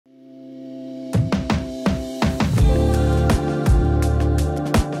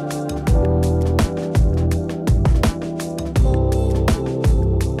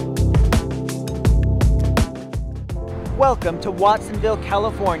welcome to Watsonville,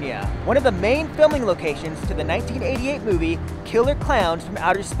 California, one of the main filming locations to the 1988 movie Killer Klowns From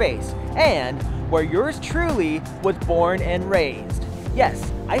Outer Space, and where yours truly was born and raised. Yes,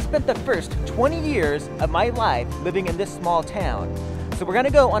 I spent the first 20 years of my life living in this small town. So we're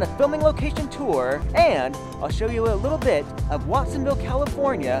gonna go on a filming location tour, and I'll show you a little bit of Watsonville,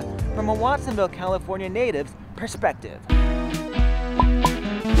 California from a Watsonville, California native's perspective.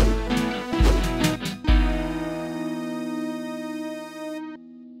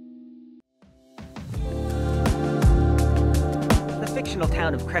 The fictional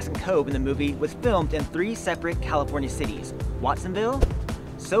town of Crescent Cove in the movie was filmed in 3 separate California cities: Watsonville,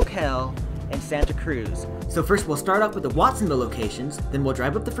 Soquel, and Santa Cruz. So first we'll start off with the Watsonville locations, then we'll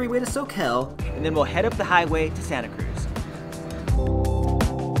drive up the freeway to Soquel, and then we'll head up the highway to Santa Cruz.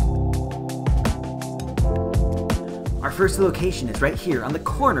 Our first location is right here on the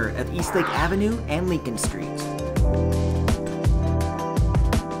corner of Eastlake Avenue and Lincoln Street.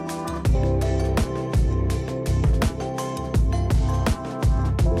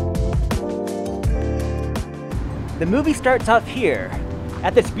 The movie starts off here,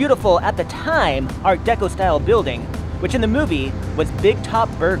 at this beautiful, at the time, Art Deco style building, which in the movie was Big Top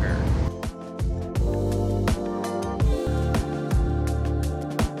Burger.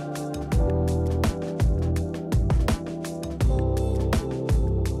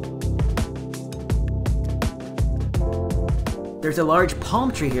 There's a large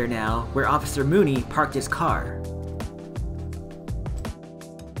palm tree here now, where Officer Mooney parked his car.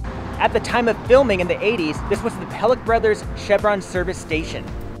 At the time of filming in the 80s, this was the Pellick Brothers Chevron service station.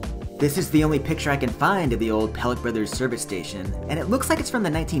 This is the only picture I can find of the old Pellick Brothers service station, and it looks like it's from the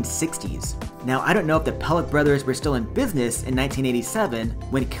 1960s. Now, I don't know if the Pellick Brothers were still in business in 1987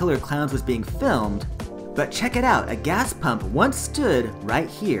 when Killer Klowns was being filmed, but check it out, a gas pump once stood right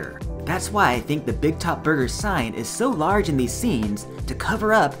here. That's why I think the Big Top Burger sign is so large in these scenes to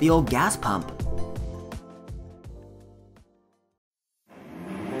cover up the old gas pump.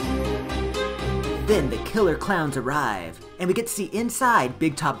 Then the Killer Klowns arrive, and we get to see inside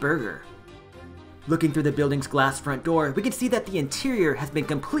Big Top Burger. Looking through the building's glass front door, we can see that the interior has been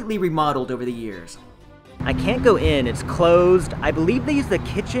completely remodeled over the years. I can't go in, it's closed. I believe they use the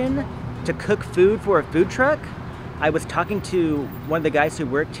kitchen to cook food for a food truck. I was talking to one of the guys who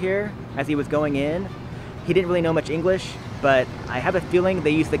worked here as he was going in. He didn't really know much English, but I have a feeling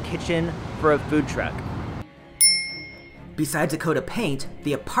they use the kitchen for a food truck. Besides a coat of paint,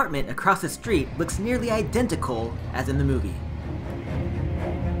 the apartment across the street looks nearly identical as in the movie.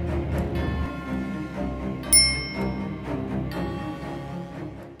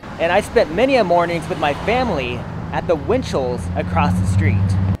 And I spent many mornings with my family at the Winchel's across the street.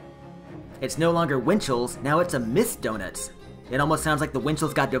 It's no longer Winchel's, now it's a Miss Donuts. It almost sounds like the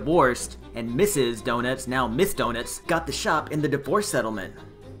Winchel's got divorced, and Mrs. Donuts, now Miss Donuts, got the shop in the divorce settlement.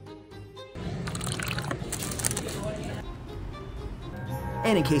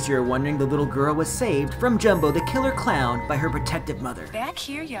 And in case you were wondering, the little girl was saved from Jumbo the Killer Clown by her protective mother. Back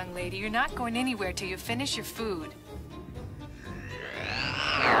here, young lady. You're not going anywhere till you finish your food.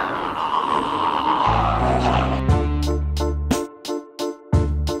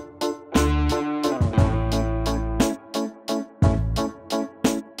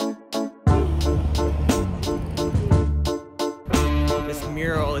 This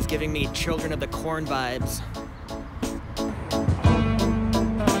mural is giving me Children of the Corn vibes.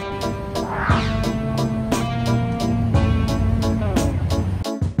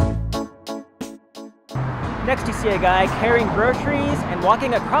 Next you see a guy carrying groceries and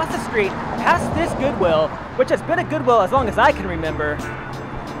walking across the street past this Goodwill, which has been a Goodwill as long as I can remember.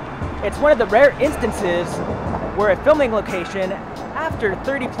 It's one of the rare instances where a filming location, after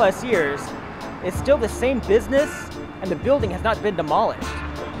 30 plus years, is still the same business and the building has not been demolished.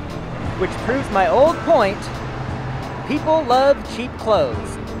 Which proves my old point, people love cheap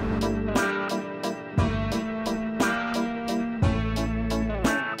clothes.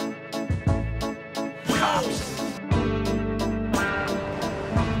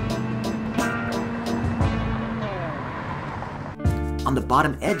 On the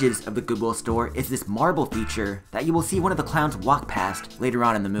bottom edges of the Goodwill store is this marble feature that you will see one of the clowns walk past later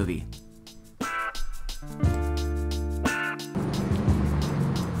on in the movie.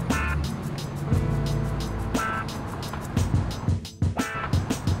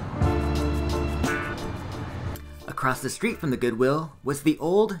 Across the street from the Goodwill was the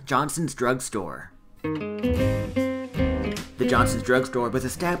old Johnson's Drug Store. The Johnson's Drug Store was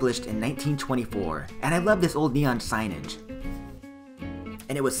established in 1924, and I love this old neon signage.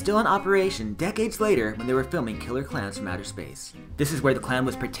 And it was still in operation decades later when they were filming Killer Klowns From Outer Space. This is where the clown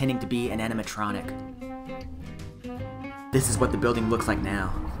was pretending to be an animatronic. This is what the building looks like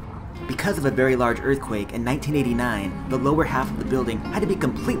now. Because of a very large earthquake in 1989, the lower half of the building had to be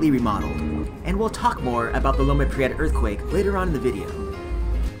completely remodeled. And we'll talk more about the Loma Prieta earthquake later on in the video.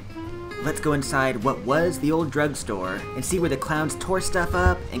 Let's go inside what was the old drugstore and see where the clowns tore stuff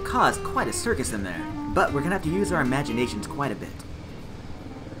up and caused quite a circus in there. But we're gonna have to use our imaginations quite a bit.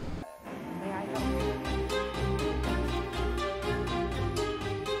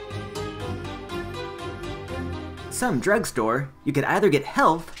 Some drugstore, you could either get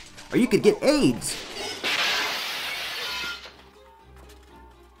health or you could get AIDS.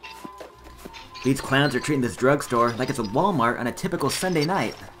 These clowns are treating this drugstore like it's a Walmart on a typical Sunday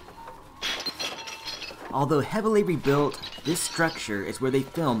night. Although heavily rebuilt, this structure is where they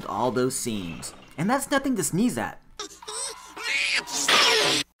filmed all those scenes. And that's nothing to sneeze at.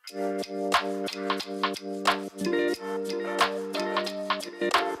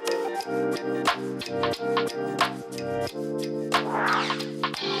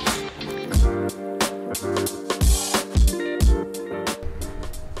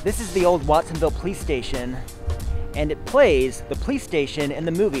 This is the old Watsonville police station, and it plays the police station in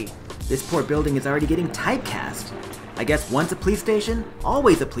the movie. This poor building is already getting typecast. I guess once a police station,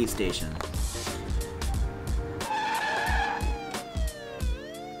 always a police station.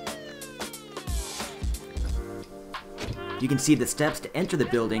 You can see the steps to enter the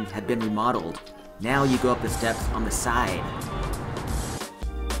building had been remodeled. Now you go up the steps on the side.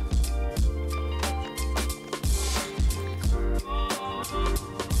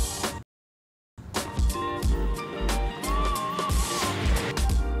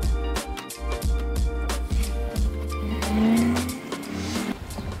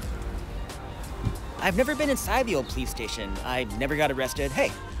 I've never been inside the old police station. I never got arrested.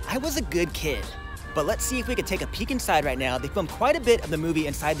 Hey, I was a good kid. But let's see if we can take a peek inside right now. They filmed quite a bit of the movie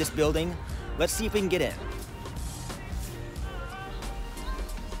inside this building. Let's see if we can get in.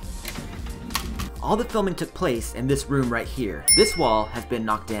 All the filming took place in this room right here. This wall has been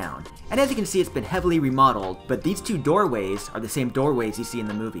knocked down. And as you can see, it's been heavily remodeled, but these two doorways are the same doorways you see in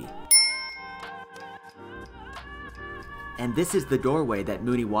the movie. And this is the doorway that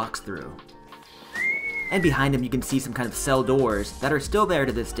Mooney walks through. And behind him you can see some kind of cell doors that are still there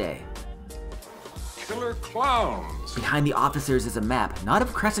to this day. Killer Klowns. Behind the officers is a map, not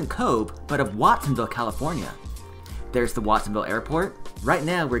of Crescent Cove, but of Watsonville, California. There's the Watsonville airport. Right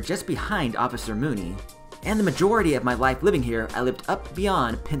now we're just behind Officer Mooney. And the majority of my life living here, I lived up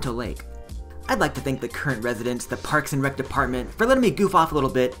beyond Pinto Lake. I'd like to thank the current residents, the Parks and Rec Department, for letting me goof off a little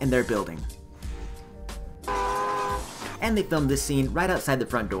bit in their building. And they filmed this scene right outside the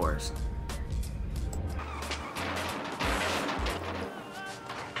front doors.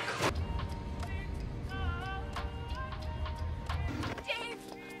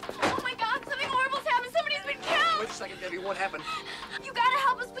 What happened? You gotta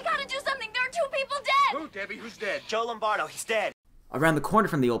help us. We gotta do something. There are 2 people dead. Who, Debbie? Who's dead? Joe Lombardo, he's dead. Around the corner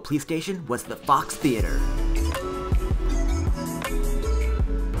from the old police station was the Fox Theater.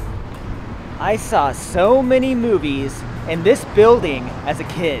 I saw so many movies in this building as a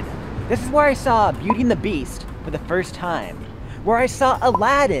kid. This is where I saw Beauty and the Beast for the first time. Where I saw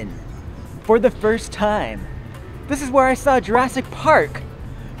Aladdin for the first time. This is where I saw Jurassic Park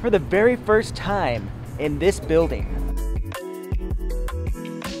for the very first time in this building.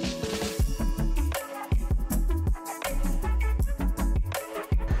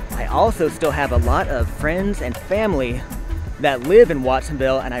 I also still have a lot of friends and family that live in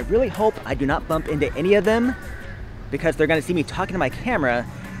Watsonville, and I really hope I do not bump into any of them because they're gonna see me talking to my camera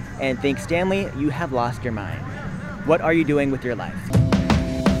and think, Stanley, you have lost your mind. What are you doing with your life?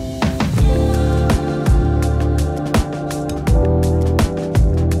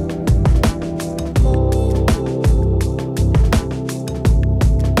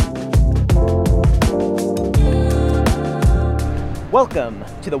 Welcome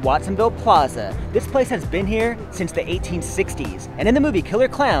to the Watsonville Plaza. This place has been here since the 1860s. And in the movie Killer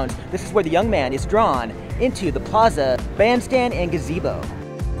Klowns, this is where the young man is drawn into the plaza bandstand and gazebo.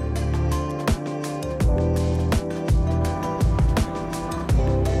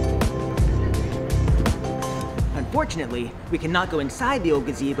 Unfortunately, we cannot go inside the old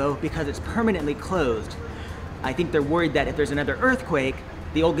gazebo because it's permanently closed. I think they're worried that if there's another earthquake,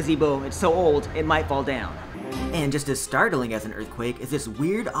 the old gazebo, it's so old, it might fall down. And just as startling as an earthquake is this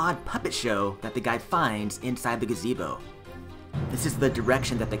weird, odd puppet show that the guy finds inside the gazebo. This is the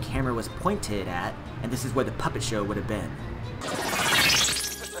direction that the camera was pointed at, and this is where the puppet show would have been.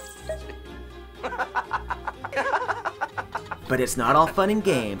 But it's not all fun and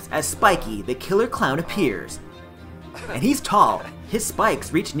games as Spiky, the killer clown, appears. And he's tall. His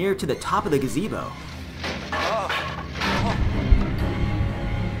spikes reach near to the top of the gazebo.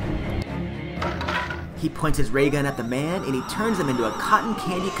 He points his ray gun at the man and he turns him into a cotton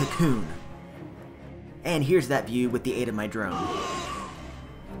candy cocoon. And here's that view with the aid of my drone.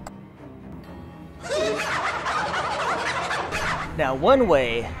 Now, one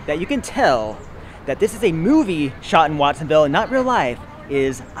way that you can tell that this is a movie shot in Watsonville and not real life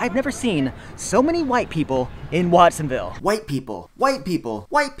is I've never seen so many white people in Watsonville. White people, white people,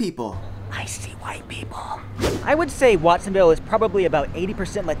 white people. I see white people. I would say Watsonville is probably about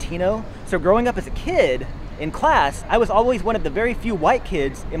 80% Latino, so growing up as a kid, in class, I was always one of the very few white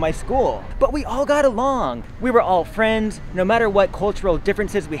kids in my school. But we all got along. We were all friends, no matter what cultural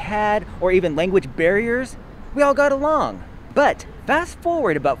differences we had, or even language barriers, we all got along. But fast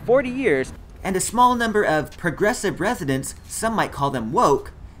forward about 40 years, and a small number of progressive residents, some might call them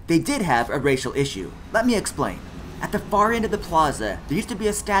woke, they did have a racial issue. Let me explain. At the far end of the plaza, there used to be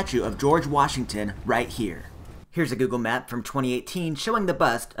a statue of George Washington right here. Here's a Google map from 2018 showing the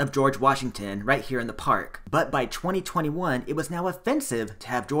bust of George Washington right here in the park. But by 2021, it was now offensive to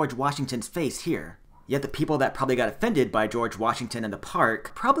have George Washington's face here. Yet the people that probably got offended by George Washington in the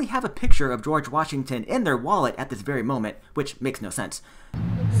park probably have a picture of George Washington in their wallet at this very moment, which makes no sense.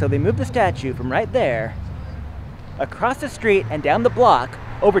 So they moved the statue from right there, across the street and down the block,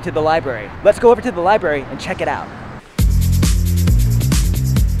 over to the library. Let's go over to the library and check it out.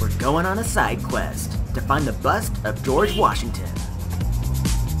 We're going on a side quest to find the bust of George Washington.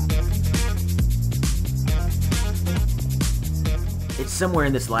 It's somewhere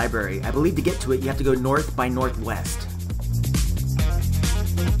in this library. I believe to get to it, you have to go north by northwest.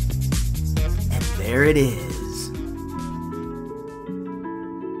 And there it is.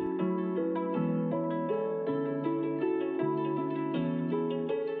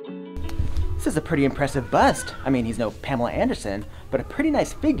 This is a pretty impressive bust. I mean, he's no Pamela Anderson, but a pretty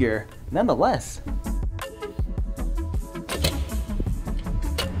nice figure nonetheless.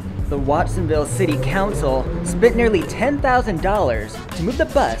 The Watsonville City Council spent nearly $10,000 to move the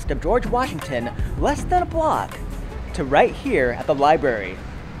bust of George Washington less than a block to right here at the library.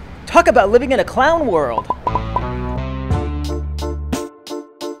 Talk about living in a clown world!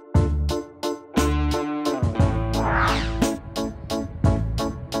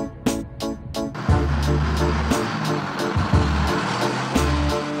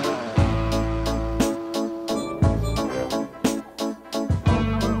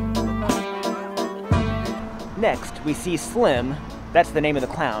 Next, we see Slim, that's the name of the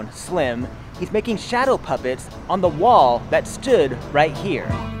clown, Slim. He's making shadow puppets on the wall that stood right here.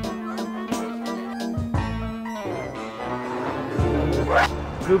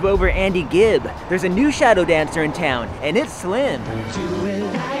 Move over, Andy Gibb. There's a new shadow dancer in town, and it's Slim.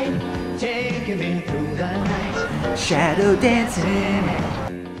 Shadow dancing.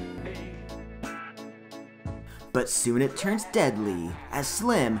 But soon it turns deadly, as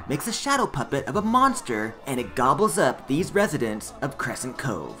Slim makes a shadow puppet of a monster and it gobbles up these residents of Crescent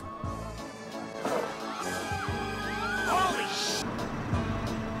Cove.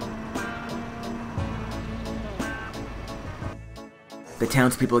 The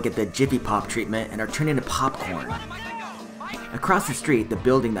townspeople get the Jiffy Pop treatment and are turned into popcorn. Across the street, the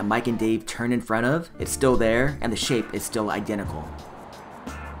building that Mike and Dave turn in front of, it's still there and the shape is still identical.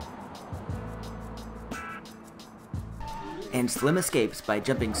 And Slim escapes by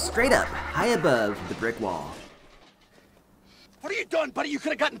jumping straight up, high above the brick wall. What are you doing, buddy? You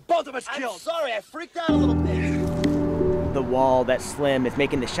could have gotten both of us killed. I'm sorry, I freaked out a little bit. The wall that Slim is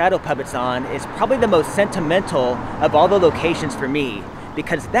making the shadow puppets on is probably the most sentimental of all the locations for me,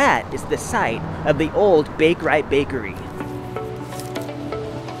 because that is the site of the old Bake Right Bakery. The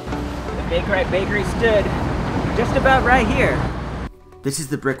Bake Right Bakery stood just about right here. This is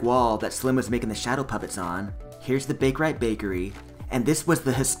the brick wall that Slim was making the shadow puppets on. Here's the Bake Right Bakery, and this was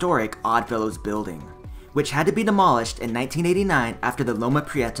the historic Oddfellows building, which had to be demolished in 1989 after the Loma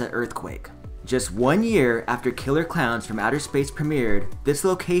Prieta earthquake. Just 1 year after Killer Klowns From Outer Space premiered, this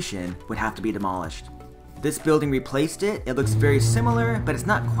location would have to be demolished. This building replaced it. It looks very similar, but it's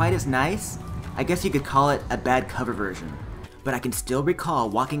not quite as nice. I guess you could call it a bad cover version. But I can still recall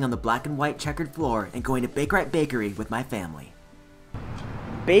walking on the black and white checkered floor and going to Bake Right Bakery with my family.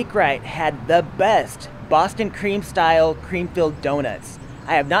 Bake Right had the best Boston cream style cream-filled donuts.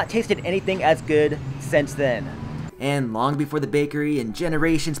 I have not tasted anything as good since then. And long before the bakery and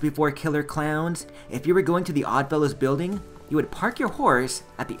generations before Killer Klowns, if you were going to the Oddfellows building, you would park your horse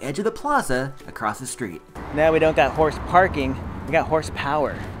at the edge of the plaza across the street. Now we don't got horse parking, we got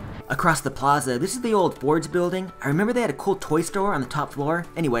horsepower. Across the plaza, this is the old Ford's building. I remember they had a cool toy store on the top floor.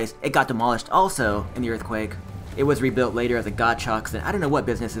 Anyways, it got demolished also in the earthquake. It was rebuilt later as a Gottschalks, and I don't know what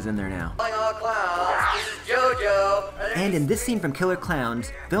business is in there now. All clowns, this is JoJo, And in this scene from Killer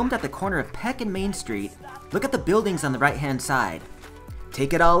Klowns, filmed at the corner of Peck and Main Street, look at the buildings on the right-hand side.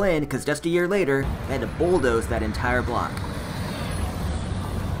 Take it all in, because just a year later, they had to bulldoze that entire block.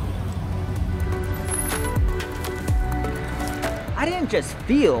 I didn't just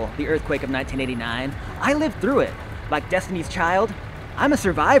feel the earthquake of 1989, I lived through it. Like Destiny's Child, I'm a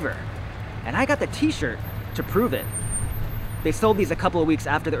survivor. And I got the t-shirt to prove it. They sold these a couple of weeks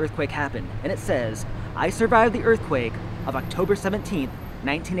after the earthquake happened, and it says, "I survived the earthquake of October 17th,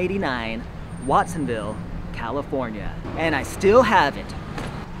 1989, Watsonville, California." And I still have it.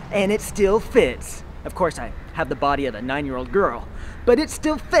 And it still fits. Of course, I have the body of a 9-year-old girl, but it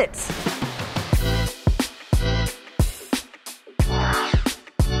still fits.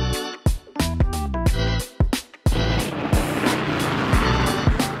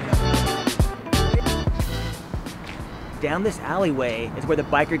 Down this alleyway is where the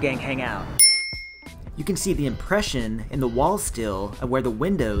biker gang hang out. You can see the impression in the wall still of where the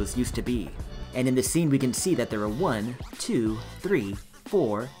windows used to be. And in the scene we can see that there are 1, 2, 3,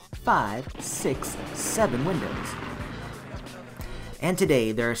 4, 5, 6, 7 windows. And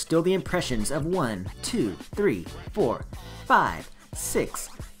today there are still the impressions of 1, 2, 3, 4, 5, 6,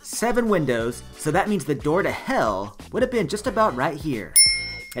 7 windows, so that means the door to hell would have been just about right here.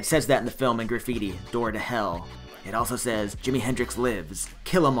 It says that in the film in graffiti, "Door to Hell." It also says, "Jimi Hendrix lives,"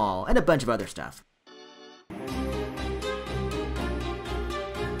 "Kill 'em all," and a bunch of other stuff.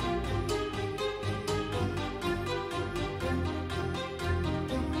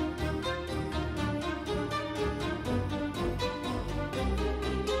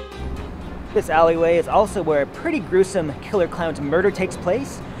 This alleyway is also where a pretty gruesome Killer Klowns murder takes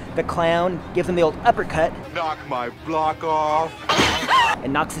place. The clown gives him the old uppercut. Knock my block off.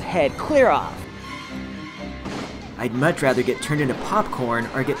 And knocks his head clear off. I'd much rather get turned into popcorn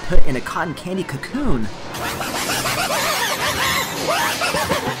or get put in a cotton candy cocoon.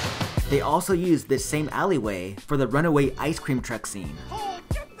 They also used this same alleyway for the runaway ice cream truck scene. Oh,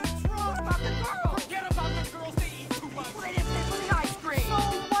 get the truck! About the girl! Forget about the girls, they eat too much. But it is for the ice cream. So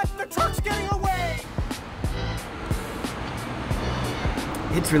what? The truck's getting away!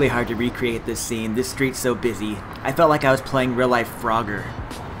 It's really hard to recreate this scene. This street's so busy. I felt like I was playing real-life Frogger.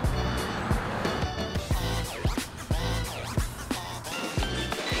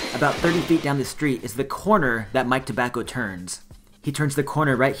 About 30 feet down the street is the corner that Mike Tobacco turns. He turns the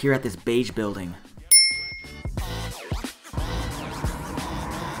corner right here at this beige building.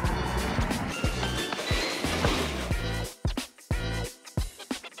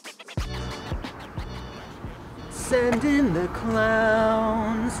 Send in the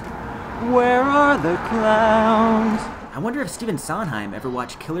clowns. Where are the clowns? I wonder if Stephen Sondheim ever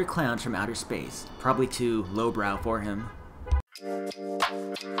watched Killer Klowns from Outer Space. Probably too lowbrow for him.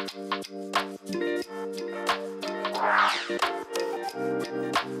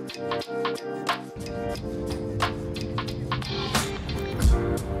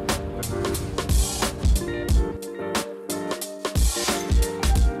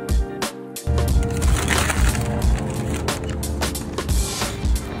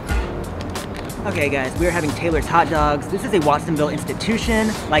 Okay guys, we are having Taylor's Hot Dogs. This is a Watsonville institution.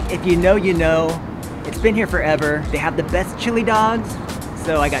 Like, if you know, you know. It's been here forever. They have the best chili dogs.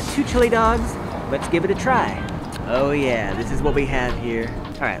 So I got 2 chili dogs. Let's give it a try. Oh yeah, this is what we have here.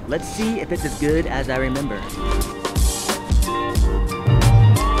 All right, let's see if it's as good as I remember.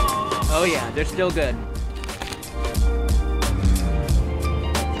 Oh yeah, they're still good.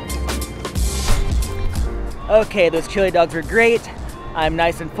 Okay, those chili dogs were great. I'm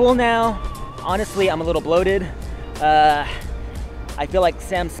nice and full now. Honestly, I'm a little bloated. I feel like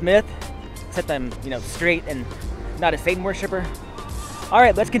Sam Smith, except I'm, straight and not a Satan worshiper. All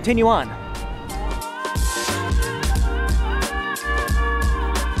right, let's continue on.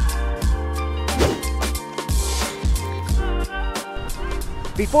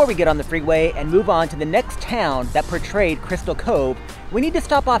 Before we get on the freeway and move on to the next town that portrayed Crystal Cove, we need to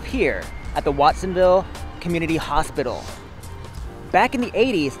stop off here at the Watsonville Community Hospital. Back in the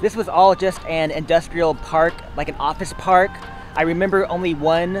 80s, this was all just an industrial park, like an office park. I remember only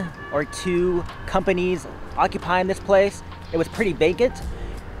 1 or 2 companies occupying this place. It was pretty vacant.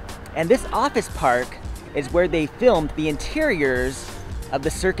 And this office park is where they filmed the interiors of the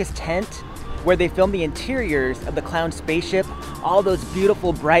circus tent, where they filmed the interiors of the clown spaceship, all those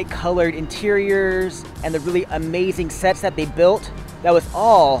beautiful bright colored interiors and the really amazing sets that they built. That was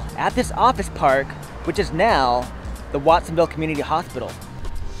all at this office park, which is now the Watsonville Community Hospital.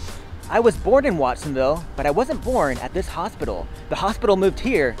 I was born in Watsonville, but I wasn't born at this hospital. The hospital moved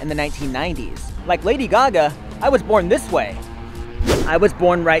here in the 1990s. Like Lady Gaga, I was born this way. I was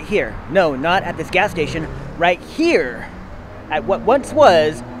born right here. No, not at this gas station, right here at what once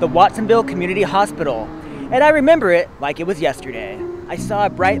was the Watsonville Community Hospital. And I remember it like it was yesterday. I saw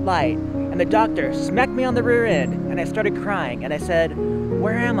a bright light, and the doctor smacked me on the rear end, and I started crying, and I said,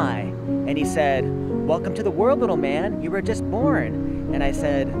 "Where am I?" And he said, "Welcome to the world, little man. You were just born." And I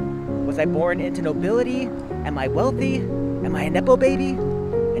said, "Was I born into nobility? Am I wealthy? Am I a Nepo baby?"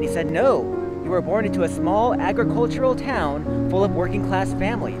 And he said, "No, you were born into a small agricultural town full of working class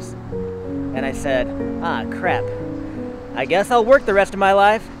families." And I said, "Ah, crap. I guess I'll work the rest of my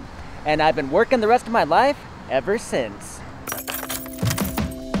life." And I've been working the rest of my life ever since.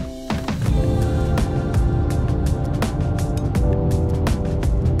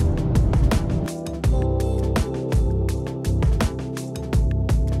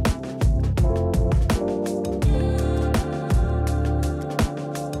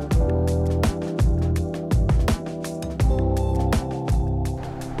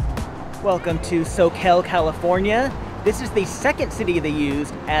 Welcome to Soquel, California. This is the second city they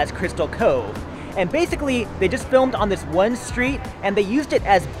used as Crystal Cove. And basically, they just filmed on this one street and they used it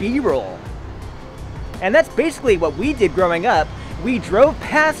as B-roll. And that's basically what we did growing up. We drove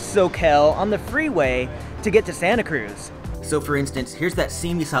past Soquel on the freeway to get to Santa Cruz. So for instance, here's that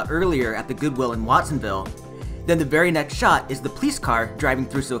scene we saw earlier at the Goodwill in Watsonville. Then the very next shot is the police car driving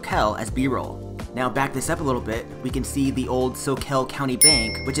through Soquel as B-roll. Now back this up a little bit, we can see the old Soquel County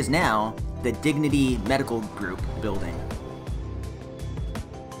Bank, which is now the Dignity Medical Group building.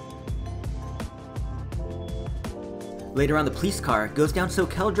 Later on, the police car goes down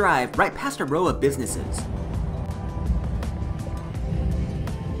Soquel Drive right past a row of businesses.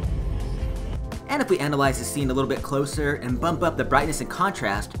 And if we analyze the scene a little bit closer and bump up the brightness and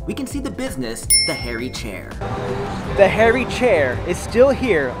contrast, we can see the business, the Hairy Chair. The Hairy Chair is still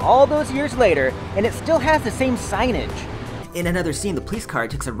here all those years later, and it still has the same signage. In another scene, the police car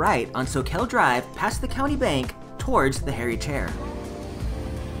takes a right on Soquel Drive past the county bank towards the Hairy Chair.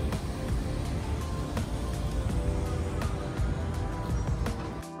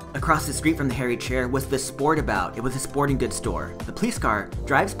 Across the street from the Hairy Chair was the Sportabout. It was a sporting goods store. The police car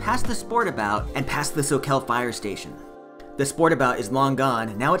drives past the Sportabout and past the Soquel fire station. The Sportabout is long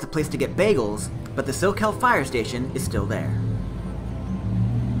gone, now it's a place to get bagels, but the Soquel fire station is still there.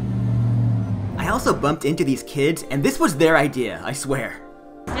 I also bumped into these kids, and this was their idea, I swear.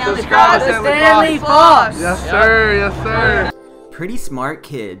 Subscribe to Stanley Fox! Yes sir, yes sir. Pretty smart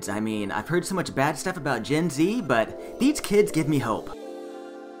kids. I mean, I've heard so much bad stuff about Gen Z, but these kids give me hope.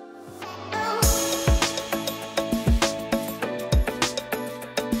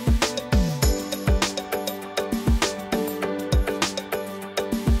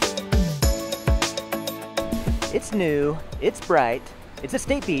 It's new, it's bright, it's a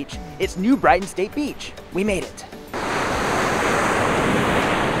state beach, it's New Brighton State Beach. We made it.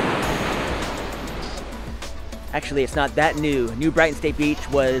 Actually, it's not that new. New Brighton State Beach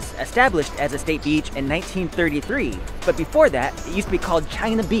was established as a state beach in 1933, but before that, it used to be called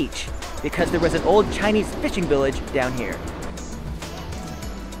China Beach because there was an old Chinese fishing village down here.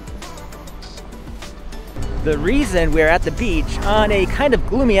 The reason we're at the beach on a kind of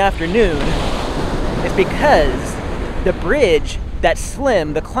gloomy afternoon is because the bridge that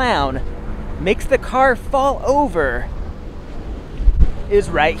Slim, the clown, makes the car fall over is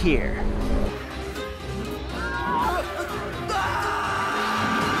right here.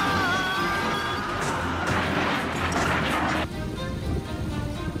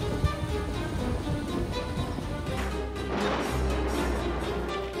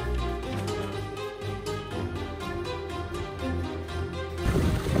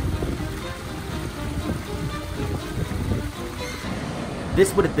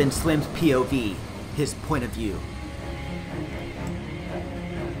 This would have been Slim's POV, his point of view.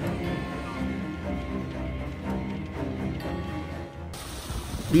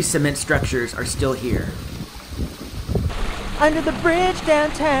 These cement structures are still here. Under the bridge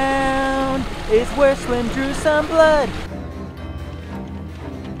downtown is where Slim drew some blood.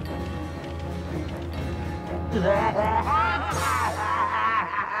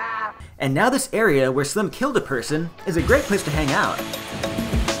 And now this area where Slim killed a person is a great place to hang out.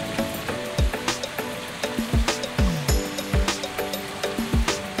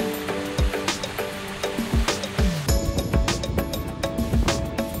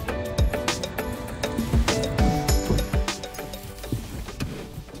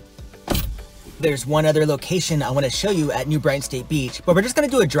 There's one other location I want to show you at New Brighton State Beach, but we're just going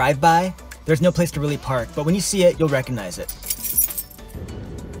to do a drive-by. There's no place to really park, but when you see it, you'll recognize it.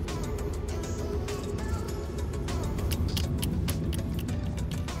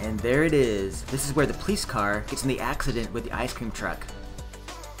 And there it is. This is where the police car gets in the accident with the ice cream truck.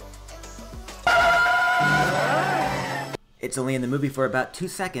 It's only in the movie for about 2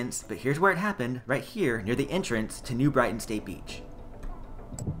 seconds, but here's where it happened, right here near the entrance to New Brighton State Beach.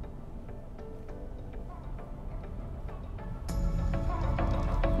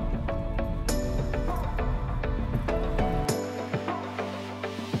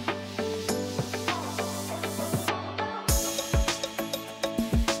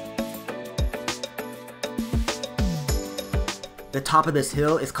 The top of this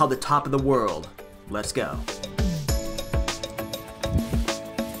hill is called the top of the world. Let's go.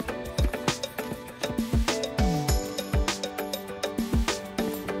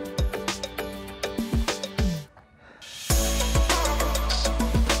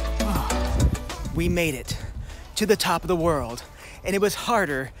 We made it to the top of the world, and it was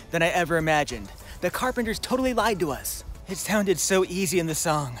harder than I ever imagined. The carpenters totally lied to us. It sounded so easy in the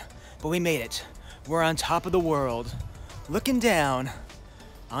song, but we made it. We're on top of the world, looking down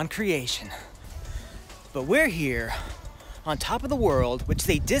on creation. But we're here on top of the world, which is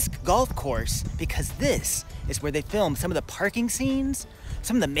a disc golf course, because this is where they filmed some of the parking scenes,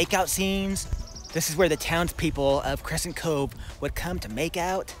 some of the makeout scenes. This is where the townspeople of Crescent Cove would come to make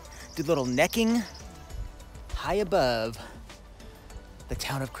out, do little necking high above the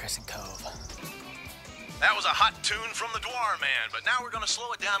town of Crescent Cove. That was a hot tune from the Dwar Man, but now we're gonna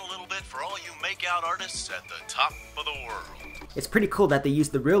slow it down a little bit for all you makeout artists at the top of the world. It's pretty cool that they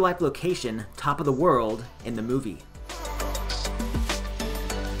used the real-life location, top of the world, in the movie.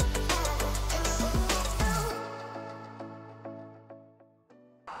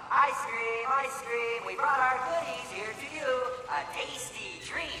 Ice cream, we brought our goodies here to you. A tasty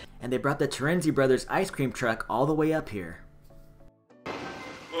treat. And they brought the Terenzi Brothers ice cream truck all the way up here.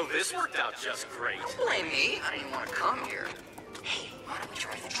 Well, this worked out just great. Don't blame me. I didn't want to come here. Hey, why don't we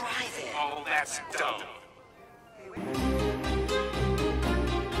try the drive-in? Oh, that's dumb.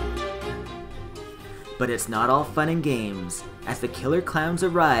 But it's not all fun and games, as the Killer Klowns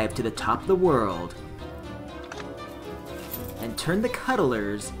arrive to the top of the world and turn the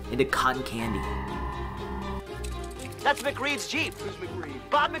cuddlers into cotton candy. That's McReed's Jeep. Who's McReed?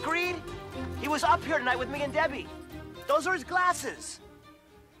 Bob McReed? He was up here tonight with me and Debbie. Those are his glasses.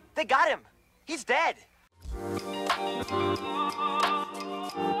 They got him. He's dead.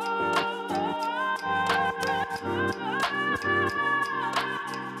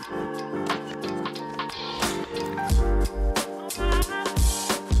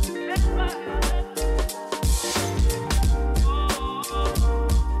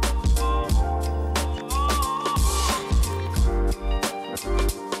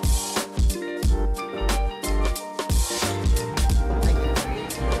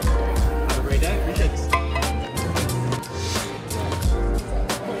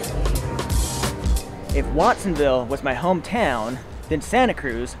 If Watsonville was my hometown, then Santa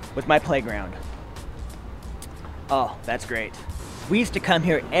Cruz was my playground. Oh, that's great. We used to come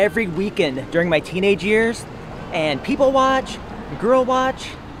here every weekend during my teenage years and people watch, girl watch,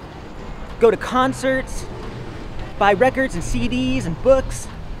 go to concerts, buy records and CDs and books.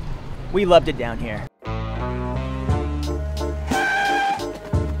 We loved it down here.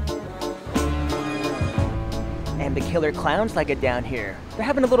 And the Killer Klowns like it down here. They're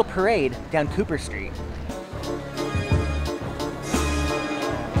having a little parade down Cooper Street.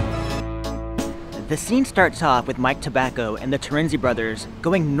 The scene starts off with Mike Tobacco and the Terenzi brothers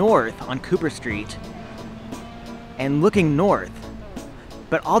going north on Cooper Street and looking north.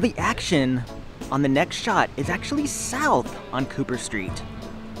 But all the action on the next shot is actually south on Cooper Street.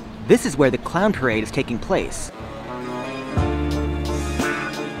 This is where the clown parade is taking place.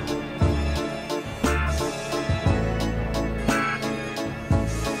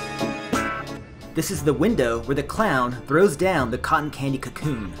 This is the window where the clown throws down the cotton candy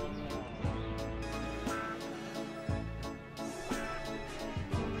cocoon.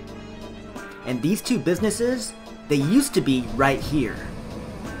 And these two businesses, they used to be right here.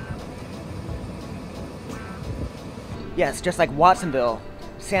 Yes, just like Watsonville,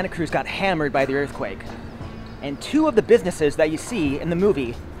 Santa Cruz got hammered by the earthquake. And two of the businesses that you see in the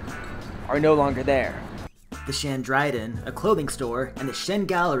movie are no longer there. The Shen Dryden, a clothing store, and the Shen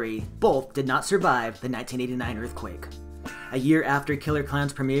Gallery both did not survive the 1989 earthquake. A year after Killer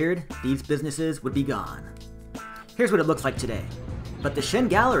Klowns premiered, these businesses would be gone. Here's what it looks like today. But the Shen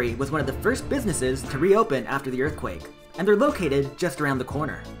Gallery was one of the first businesses to reopen after the earthquake, and they're located just around the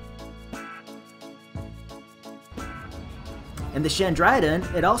corner. And the Shen Dryden,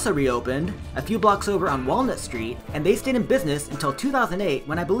 it also reopened a few blocks over on Walnut Street, and they stayed in business until 2008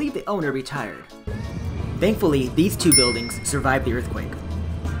 when I believe the owner retired. Thankfully, these two buildings survived the earthquake.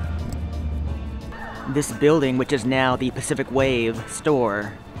 This building, which is now the Pacific Wave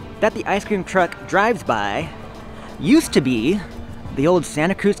store, that the ice cream truck drives by, used to be the old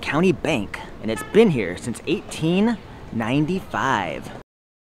Santa Cruz County Bank, and it's been here since 1895.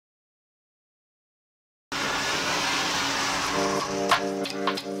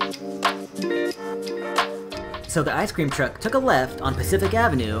 So the ice cream truck took a left on Pacific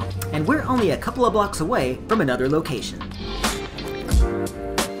Avenue, and we're only a couple of blocks away from another location.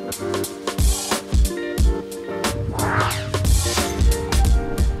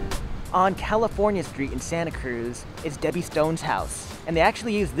 On California Street in Santa Cruz is Debbie Stone's house, and they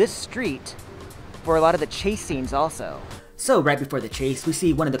actually use this street for a lot of the chase scenes also. So right before the chase, we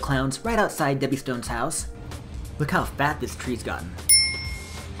see one of the clowns right outside Debbie Stone's house. Look how fat this tree's gotten.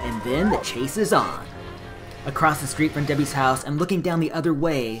 And then the chase is on. Across the street from Debbie's house and looking down the other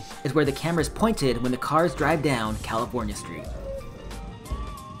way is where the camera's pointed when the cars drive down California Street.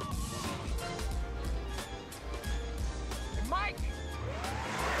 Mike!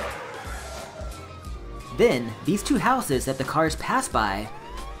 Then, these two houses that the cars pass by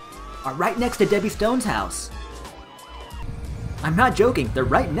are right next to Debbie Stone's house. I'm not joking, they're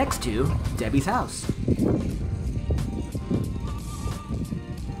right next to Debbie's house.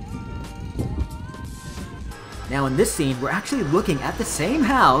 Now in this scene, we're actually looking at the same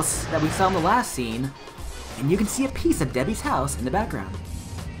house that we saw in the last scene, and you can see a piece of Debbie's house in the background.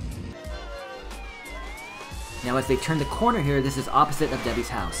 Now as they turn the corner here, this is opposite of Debbie's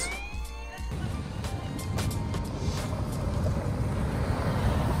house.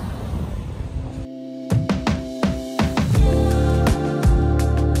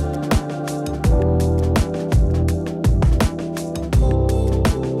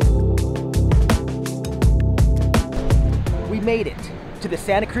 Made it to the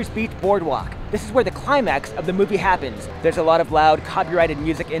Santa Cruz Beach Boardwalk. This is where the climax of the movie happens. There's a lot of loud copyrighted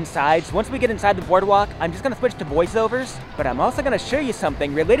music inside, so once we get inside the boardwalk, I'm just gonna switch to voiceovers, but I'm also gonna show you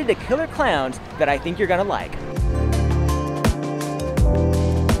something related to Killer Klowns that I think you're gonna like.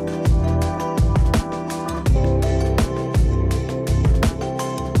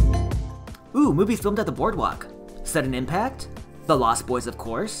 Ooh, movies filmed at the boardwalk. Sudden Impact, The Lost Boys of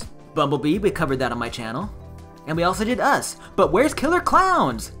course, Bumblebee, we covered that on my channel. And we also did Us, but where's Killer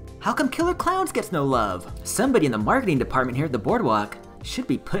Klowns? How come Killer Klowns gets no love? Somebody in the marketing department here at the boardwalk should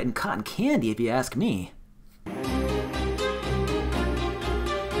be putting cotton candy if you ask me.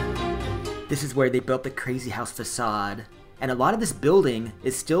 This is where they built the crazy house facade, and a lot of this building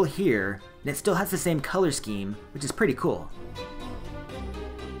is still here, and it still has the same color scheme, which is pretty cool.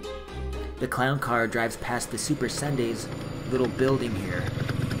 The clown car drives past the Super Sunday's little building here,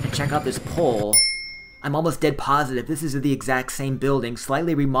 and check out this pole. I'm almost dead positive this is the exact same building,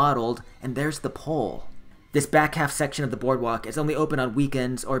 slightly remodeled, and there's the pole. This back half section of the boardwalk is only open on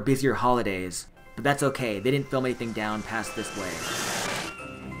weekends or busier holidays, but that's okay, they didn't film anything down past this way.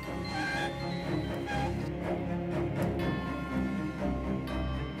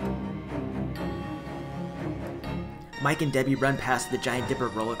 Mike and Debbie run past the Giant Dipper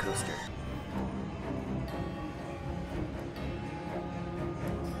roller coaster.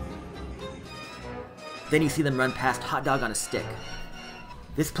 Then you see them run past Hot Dog on a Stick.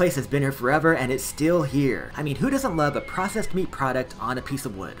 This place has been here forever and it's still here. I mean, who doesn't love a processed meat product on a piece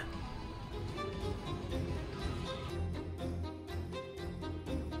of wood?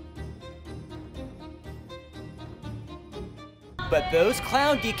 But those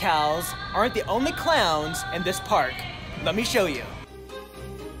clown decals aren't the only clowns in this park. Let me show you.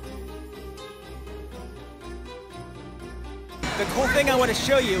 The cool thing I want to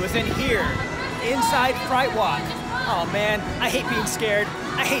show you is in here. Inside Fright Walk. Oh man, I hate being scared.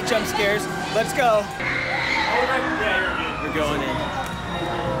 I hate jump scares. Let's go. We're going in.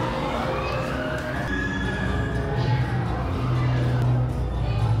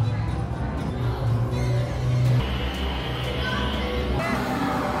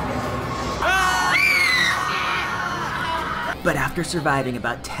 But after surviving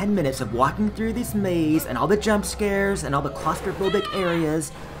about 10 minutes of walking through this maze and all the jump scares and all the claustrophobic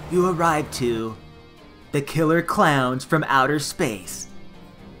areas, you arrive to the Killer Klowns from Outer Space.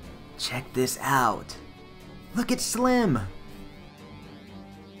 Check this out. Look at Slim.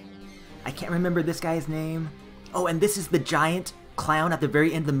 I can't remember this guy's name. Oh, and this is the giant clown at the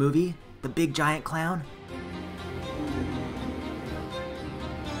very end of the movie. The big giant clown.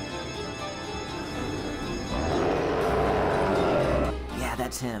 Yeah,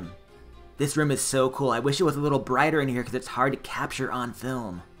 that's him. This room is so cool. I wish it was a little brighter in here because it's hard to capture on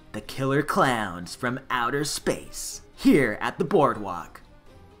film. The Killer Klowns from Outer Space, here at the boardwalk.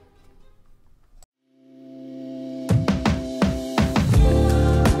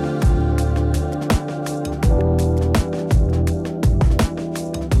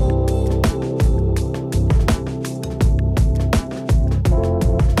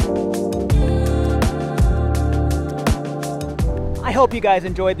 hope you guys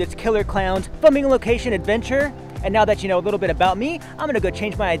enjoyed this Killer Klowns filming location adventure. And now that you know a little bit about me, I'm gonna go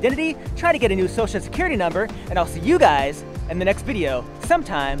change my identity, try to get a new social security number, and I'll see you guys in the next video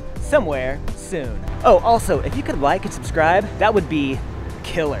sometime, somewhere, soon. Oh, also, if you could like and subscribe, that would be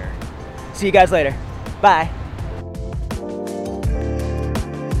killer. See you guys later. Bye.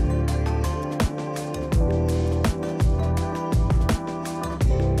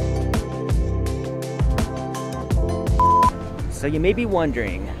 So you may be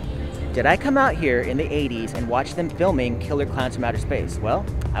wondering, did I come out here in the 80s and watch them filming Killer Klowns from Outer Space? Well,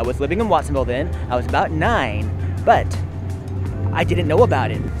 I was living in Watsonville then. I was about 9, but I didn't know about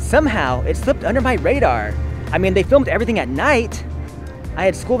it. Somehow, it slipped under my radar. I mean, they filmed everything at night. I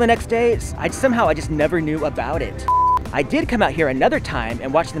had school the next day. I just never knew about it. I did come out here another time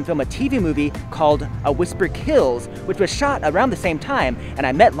and watch them film a TV movie called A Whisper Kills, which was shot around the same time, and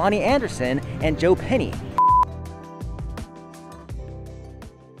I met Lonnie Anderson and Joe Penny.